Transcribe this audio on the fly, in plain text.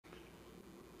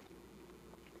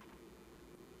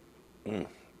Mm.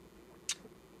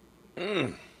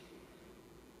 Mm.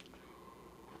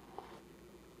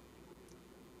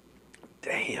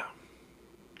 Damn.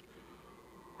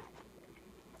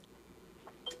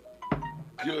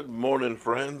 Good morning,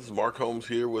 friends. Mark Holmes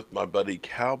here with my buddy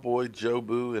Cowboy Joe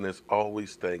Boo, and as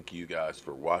always, thank you guys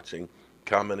for watching,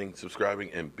 commenting, subscribing,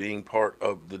 and being part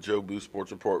of the Joe Boo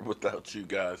Sports Report. Without you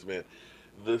guys, man,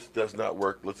 this does not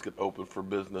work. Let's get open for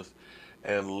business,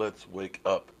 and let's wake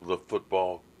up the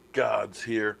football gods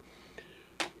here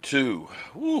too.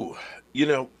 Woo. You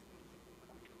know,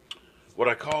 what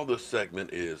I call this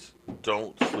segment is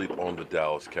don't sleep on the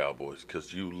Dallas Cowboys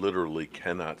because you literally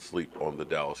cannot sleep on the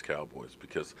Dallas Cowboys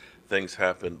because things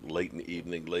happen late in the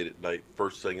evening, late at night,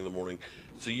 first thing in the morning.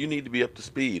 So you need to be up to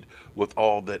speed with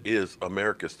all that is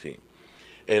America's team.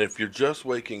 And if you're just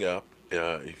waking up,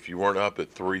 if you weren't up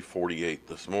at 3:48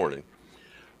 this morning,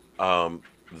 um,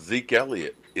 Zeke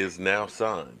Elliott is now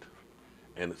signed.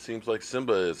 And it seems like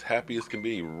Simba is happy as can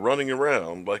be, running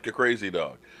around like a crazy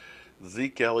dog.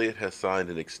 Zeke Elliott has signed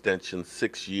an extension,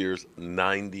 6 years,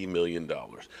 $90 million.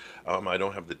 I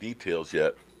don't have the details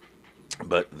yet,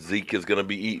 but Zeke is going to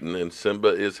be eaten, and Simba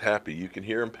is happy. You can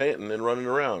hear him panting and running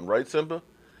around, right, Simba?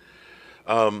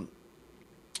 Um,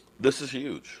 this is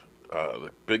huge. The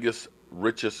biggest,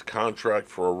 richest contract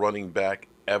for a running back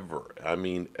ever. I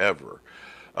mean, ever.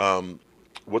 Um,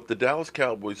 what the Dallas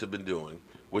Cowboys have been doing,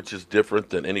 which is different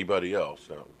than anybody else.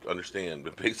 Now, understand,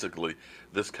 but basically,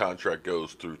 this contract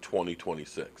goes through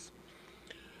 2026.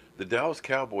 The Dallas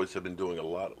Cowboys have been doing a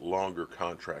lot longer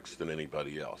contracts than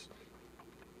anybody else.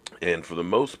 And for the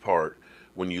most part,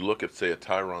 when you look at, say, a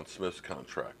Tyron Smith's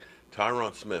contract,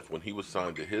 Tyron Smith, when he was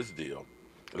signed to his deal,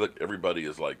 look, everybody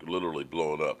is like literally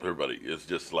blowing up. Everybody is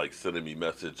just like sending me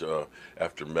message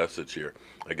after message here.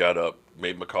 I got up,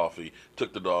 made my coffee,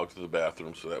 took the dogs to the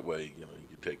bathroom so that way, you can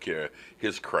take care of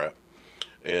his crap.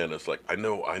 And it's like, I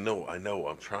know.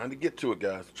 I'm trying to get to it,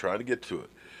 guys. I'm trying to get to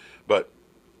it. But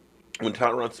when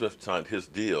Tyron Smith signed his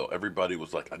deal, everybody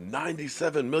was like, a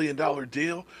 $97 million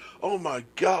deal? Oh my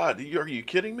God, are you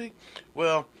kidding me?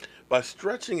 Well, by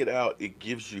stretching it out, it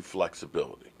gives you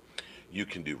flexibility. You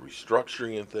can do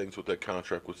restructuring and things with that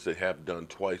contract, which they have done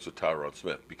twice with Tyron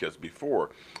Smith. Because before,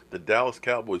 the Dallas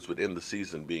Cowboys would end the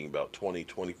season being about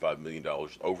 $20–25 million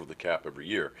over the cap every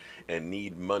year and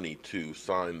need money to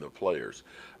sign the players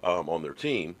on their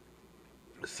team,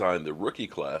 sign the rookie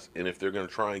class, and if they're going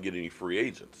to try and get any free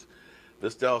agents.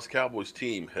 This Dallas Cowboys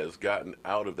team has gotten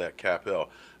out of that cap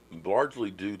hell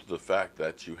largely due to the fact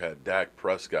that you had Dak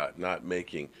Prescott not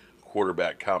making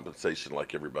quarterback compensation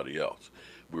like everybody else.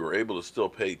 We were able to still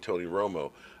pay Tony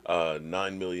Romo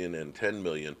 $9 million and $10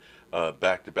 million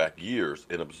back-to-back years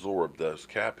and absorb those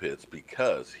cap hits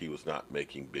because he was not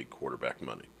making big quarterback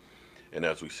money. And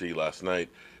as we see last night,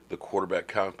 the quarterback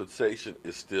compensation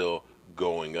is still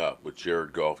going up with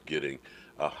Jared Goff getting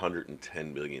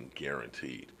 110 million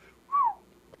guaranteed.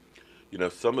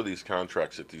 Some of these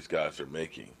contracts that these guys are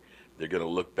making, they're going to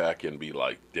look back and be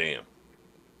like, damn,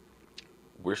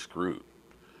 we're screwed.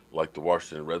 Like the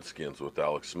Washington Redskins with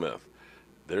Alex Smith.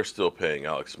 They're still paying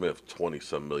Alex Smith 20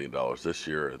 some $1 million this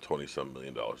year and 20 some $1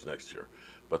 million next year.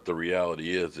 But the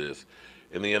reality is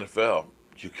in the NFL,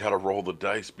 you got to roll the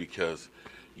dice because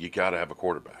you got to have a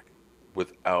quarterback.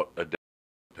 Without a doubt,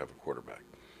 have a quarterback.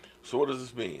 So what does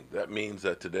this mean? That means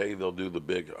that today they'll do the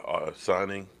big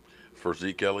signing for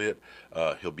Zeke Elliott.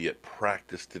 He'll be at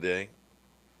practice today,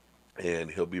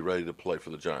 and he'll be ready to play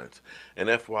for the Giants. And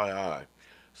FYI,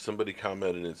 somebody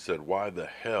commented and said, "Why the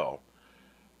hell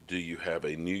do you have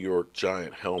a New York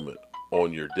Giant helmet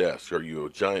on your desk? Are you a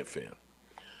Giant fan?"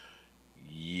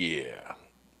 Yeah,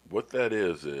 what that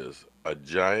is a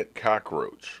giant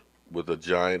cockroach with a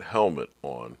giant helmet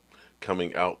on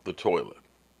coming out the toilet.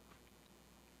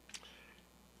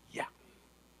 Yeah,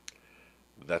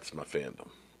 that's my fandom.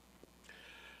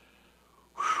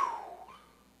 Whew.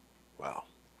 Wow.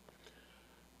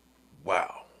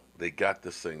 Wow. They got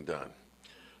this thing done.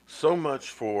 So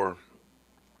much for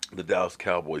the Dallas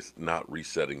Cowboys not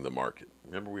resetting the market.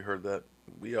 Remember we heard that?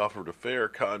 We offered a fair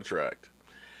contract.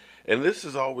 And this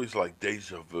is always like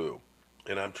deja vu.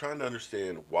 And I'm trying to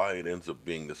understand why it ends up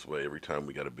being this way every time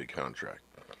we got a big contract.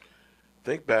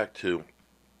 Think back to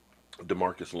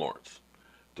DeMarcus Lawrence.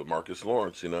 DeMarcus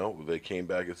Lawrence, they came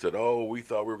back and said, "Oh, we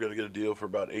thought we were going to get a deal for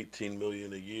about 18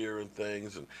 million a year and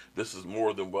things, and this is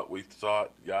more than what we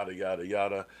thought." Yada yada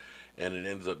yada, and it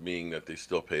ends up being that they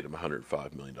still paid him a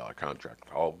 $105 million contract.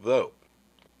 Although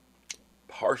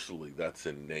partially that's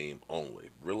in name only.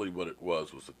 Really, what it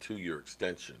was a 2 year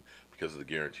extension because of the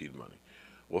guaranteed money.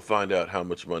 We'll find out how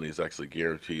much money is actually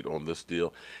guaranteed on this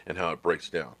deal and how it breaks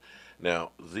down.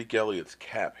 Now, Zeke Elliott's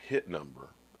cap hit number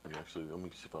Actually, let me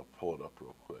see if I'll pull it up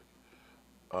real quick.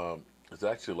 It's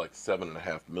actually like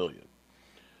 7.5 million.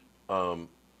 Um,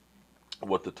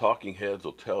 what the talking heads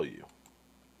will tell you,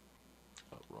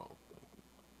 wrong.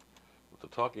 What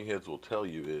the talking heads will tell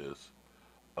you is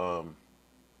um,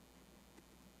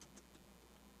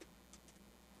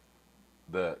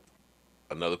 that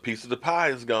another piece of the pie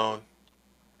is gone.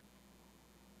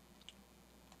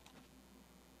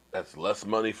 That's less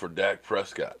money for Dak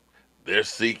Prescott. They're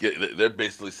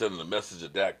basically sending a message to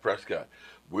Dak Prescott: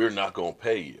 we're not going to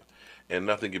pay you, and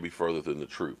nothing can be further than the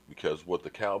truth. Because what the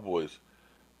Cowboys,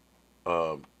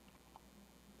 um,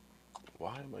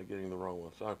 why am I getting the wrong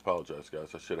one? So I apologize, guys.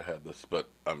 I should have had this, but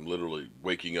I'm literally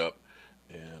waking up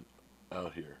and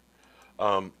out here.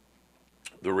 Um,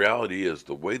 the reality is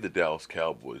the way the Dallas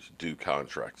Cowboys do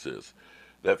contracts is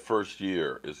that first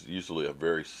year is usually a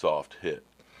very soft hit,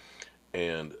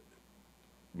 and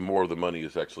more of the money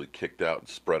is actually kicked out and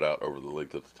spread out over the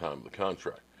length of the time of the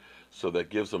contract. So that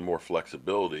gives them more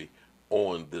flexibility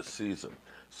on this season.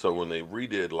 So when they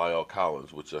redid Lyle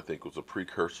Collins, which I think was a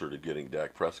precursor to getting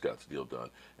Dak Prescott's deal done,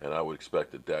 and I would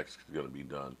expect that Dak's going to be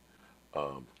done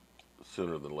um,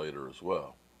 sooner than later as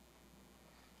well.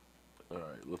 All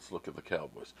right, let's look at the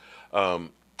Cowboys.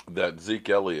 Um, that Zeke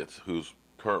Elliott, who's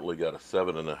currently got a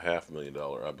 $7.5 million,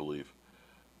 I believe,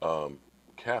 um,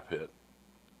 cap hit.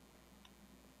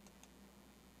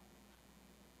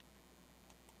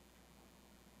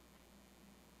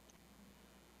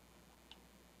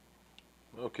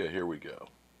 Okay, here we go.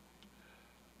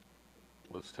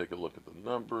 Let's take a look at the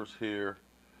numbers here.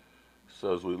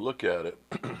 So as we look at it,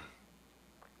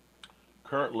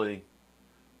 currently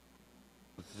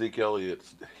Zeke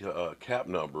Elliott's cap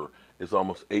number is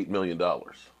almost $8 million.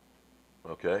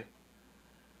 Okay,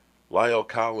 Lyle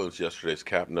Collins yesterday's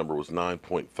cap number was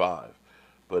 9.5,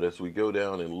 but as we go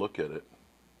down and look at it,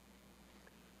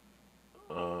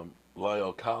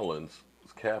 Lyle Collins'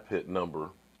 cap hit number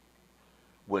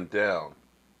went down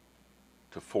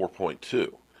to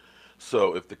 4.2.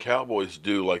 So if the Cowboys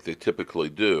do like they typically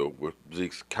do with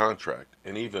Zeke's contract,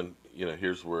 and even,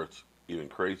 here's where it's even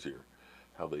crazier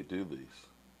how they do these.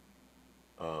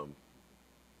 Um,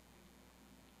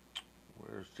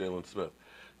 where's Jalen Smith?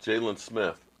 Jalen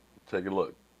Smith, take a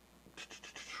look.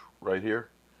 Right here,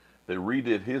 they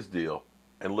redid his deal,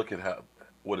 and look at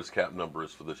what his cap number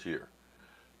is for this year.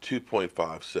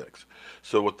 2.56.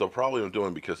 So what they'll probably be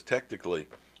doing, because technically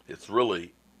it's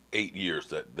really 8 years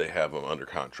that they have him under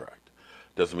contract.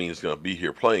 Doesn't mean he's going to be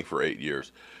here playing for 8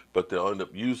 years, but they'll end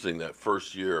up using that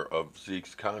first year of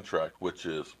Zeke's contract, which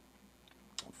is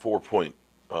 4.4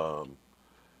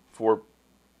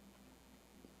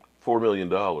 $4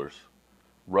 million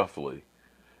roughly,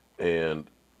 and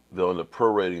they'll end up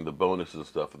prorating the bonuses and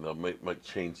stuff, and they'll might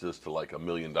change this to like $1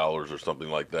 million or something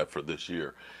like that for this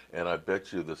year. And I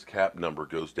bet you this cap number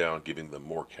goes down, giving them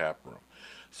more cap room.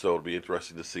 So it'll be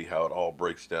interesting to see how it all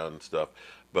breaks down and stuff.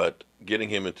 But getting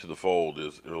him into the fold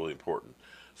is really important.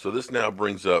 So this now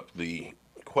brings up the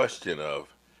question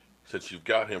of, since you've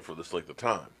got him for this length of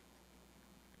time,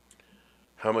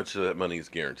 how much of that money is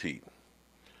guaranteed?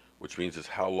 Which means is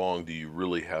how long do you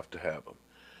really have to have him?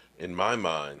 In my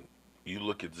mind, you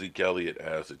look at Zeke Elliott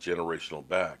as a generational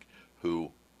back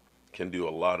who can do a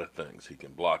lot of things. He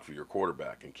can block for your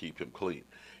quarterback and keep him clean.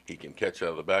 He can catch out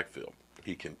of the backfield.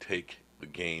 He can take the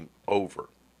game over.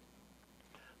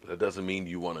 But that doesn't mean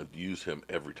you want to use him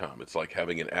every time. It's like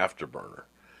having an afterburner.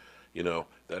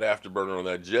 That afterburner on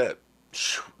that jet,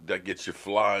 that gets you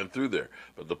flying through there.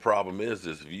 But the problem is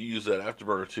if you use that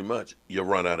afterburner too much, you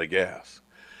run out of gas.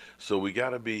 So we got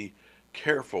to be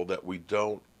careful that we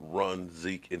don't run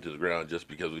Zeke into the ground just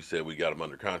because we said we got him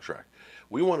under contract.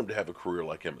 We want him to have a career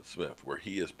like Emmitt Smith, where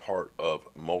he is part of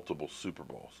multiple Super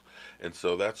Bowls. And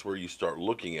so that's where you start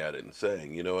looking at it and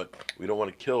saying, you know what, we don't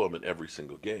want to kill him in every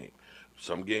single game.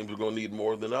 Some games we're going to need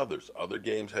more than others. Other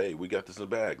games, hey, we got this in the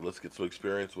bag. Let's get some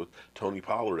experience with Tony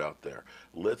Pollard out there.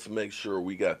 Let's make sure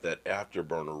we got that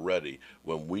afterburner ready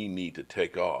when we need to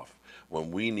take off,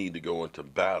 when we need to go into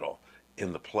battle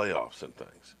in the playoffs and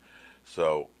things.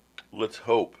 So let's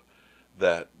hope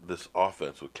that this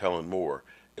offense with Kellen Moore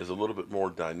is a little bit more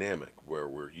dynamic, where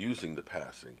we're using the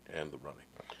passing and the running.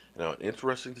 Now, an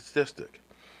interesting statistic,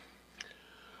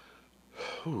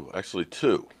 actually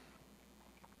two.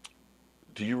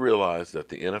 Do you realize that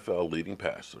the NFL leading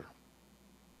passer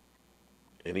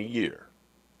in a year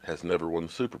has never won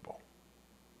the Super Bowl?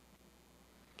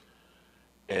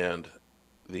 And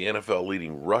the NFL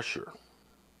leading rusher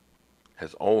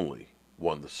has only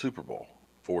won the Super Bowl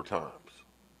 4 times.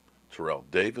 Terrell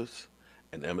Davis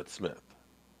and Emmitt Smith.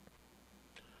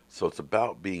 So it's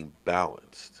about being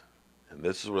balanced. And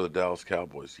this is where the Dallas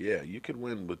Cowboys, yeah, you can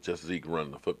win with just Zeke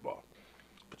running the football.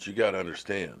 But you got to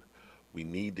understand, we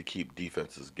need to keep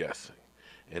defenses guessing.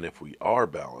 And if we are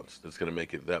balanced, it's going to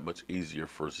make it that much easier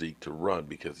for Zeke to run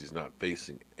because he's not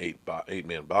facing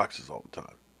eight-man boxes all the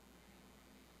time.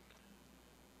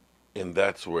 And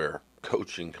that's where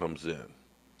coaching comes in.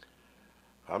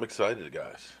 I'm excited,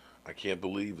 guys. I can't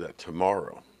believe that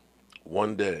tomorrow,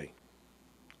 one day,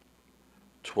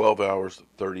 12 hours,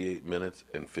 38 minutes,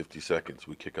 and 50 seconds,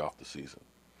 we kick off the season.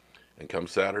 And come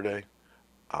Saturday,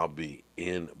 I'll be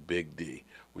in Big D.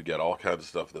 We got all kinds of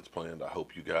stuff that's planned. I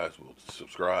hope you guys will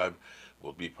subscribe.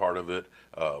 We'll be part of it.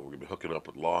 We're going to be hooking up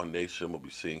with Law Nation. We'll be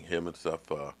seeing him and stuff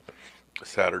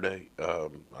Saturday.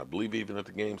 I believe even at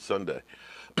the game Sunday.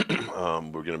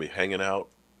 We're going to be hanging out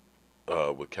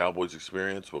with Cowboys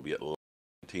Experience. We'll be at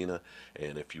Tina.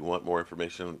 And if you want more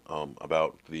information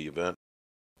about the event,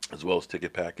 as well as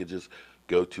ticket packages,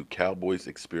 go to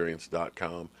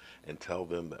cowboysexperience.com and tell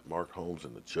them that Mark Holmes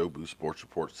and the Joe Boo Sports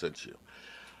Report sent you.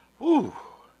 Woo!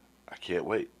 I can't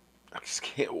wait. I just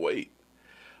can't wait.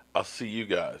 I'll see you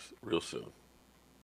guys real soon.